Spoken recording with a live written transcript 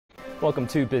Welcome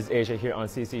to Biz Asia here on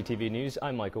CCTV News.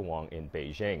 I'm Michael Wong in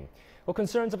Beijing. Well,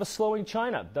 concerns of a slowing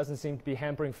China doesn't seem to be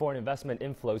hampering foreign investment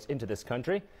inflows into this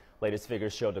country. Latest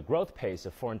figures show the growth pace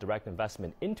of foreign direct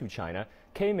investment into China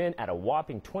came in at a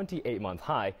whopping 28-month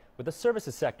high, with the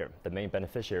services sector the main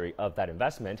beneficiary of that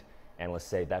investment. Analysts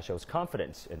say that shows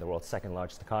confidence in the world's second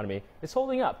largest economy is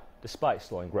holding up despite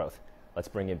slowing growth. Let's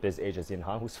bring in Biz Asia's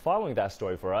Yinhang, who's following that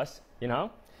story for us.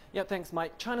 Yinhang? Yeah, thanks,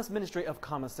 Mike. China's Ministry of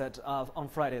Commerce said on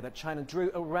Friday that China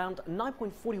drew around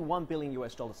 $9.41 billion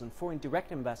in foreign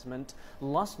direct investment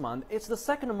last month. It's the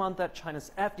second month that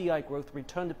China's FDI growth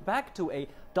returned back to a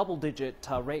double-digit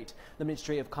rate. The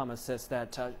Ministry of Commerce says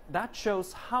that that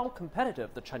shows how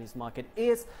competitive the Chinese market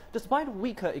is, despite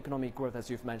weaker economic growth, as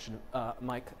you've mentioned,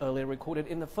 Mike, earlier recorded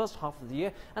in the first half of the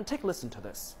year. And take a listen to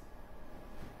this.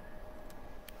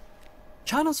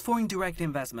 China's foreign direct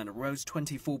investment rose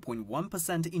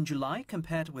 24.1% in July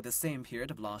compared with the same period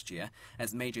of last year,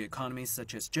 as major economies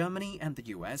such as Germany and the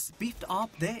US beefed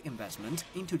up their investment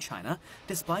into China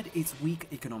despite its weak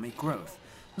economic growth.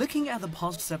 Looking at the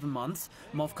past 7 months,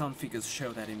 MOFCOM figures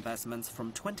show that investments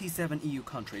from 27 EU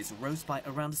countries rose by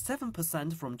around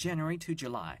 7% from January to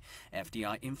July.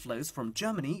 FDI inflows from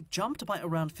Germany jumped by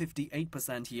around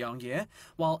 58% year-on-year,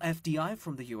 while FDI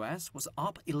from the US was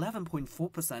up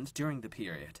 11.4% during the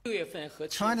period.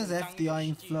 China's FDI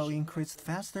inflow increased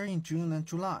faster in June and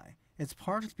July. It's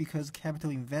partly because capital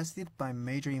invested by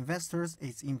major investors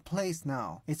is in place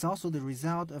now. It's also the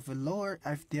result of a lower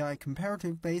FDI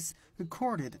comparative base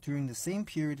recorded during the same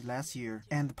period last year.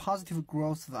 And the positive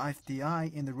growth of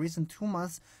FDI in the recent 2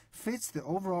 months fits the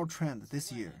overall trend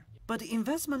this year. But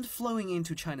investment flowing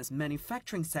into China's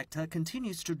manufacturing sector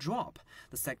continues to drop.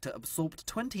 The sector absorbed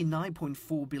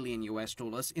 $29.4 billion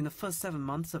in the first 7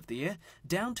 months of the year,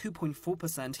 down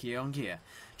 2.4% year-on-year.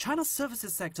 China's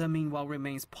services sector, meanwhile,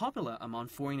 remains popular among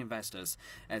foreign investors,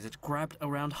 as it grabbed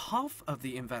around half of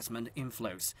the investment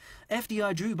inflows.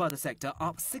 FDI drew by the sector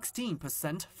up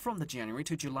 16% from the January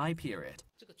to July period.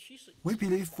 We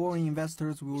believe foreign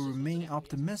investors will remain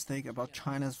optimistic about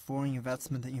China's foreign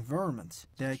investment environment.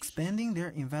 They're expanding their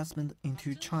investment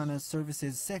into China's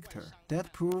services sector.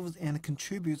 That proves and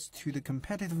contributes to the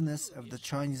competitiveness of the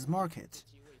Chinese market.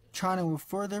 China will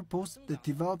further boost the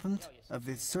development of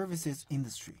its services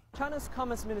industry. China's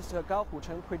Commerce Minister Gao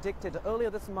Hucheng predicted earlier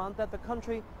this month that the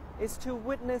country is to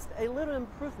witness a little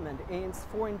improvement in its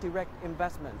foreign direct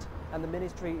investment, and the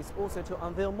ministry is also to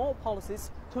unveil more policies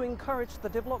to encourage the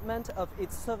development of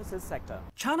its services sector.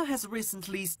 China has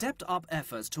recently stepped up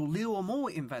efforts to lure more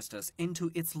investors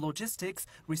into its logistics,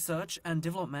 research and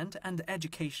development and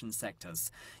education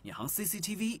sectors. Yinhang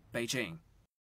CCTV, Beijing.